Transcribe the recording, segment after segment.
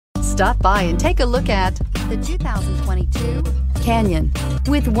Stop by and take a look at the 2022 Canyon.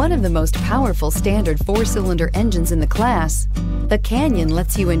 With one of the most powerful standard 4-cylinder engines in the class, the Canyon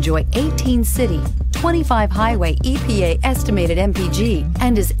lets you enjoy 18 city, 25 highway EPA estimated MPG,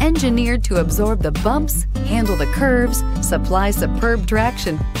 and is engineered to absorb the bumps, handle the curves, supply superb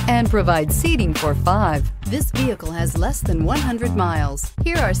traction, and provide seating for 5. This vehicle has less than 100 miles.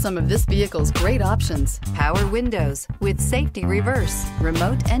 Here are some of this vehicle's great options: power windows with safety reverse,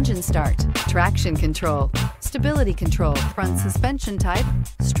 remote engine start, traction control, stability control, front suspension type,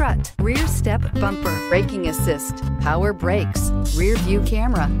 strut, rear step bumper, braking assist, power brakes, rear view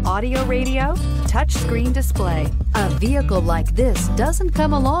camera, audio radio, touch screen display. A vehicle like this doesn't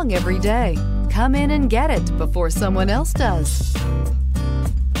come along every day. Come in and get it before someone else does.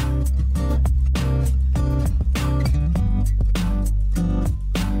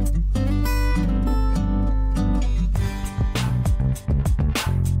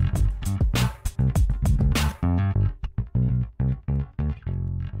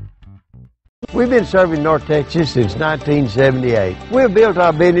 We've been serving North Texas since 1978. We've built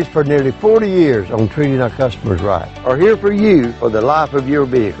our business for nearly 40 years on treating our customers right. Are here for you for the life of your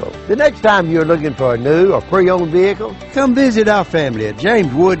vehicle. The next time you're looking for a new or pre-owned vehicle, come visit our family at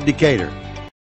James Wood Decatur.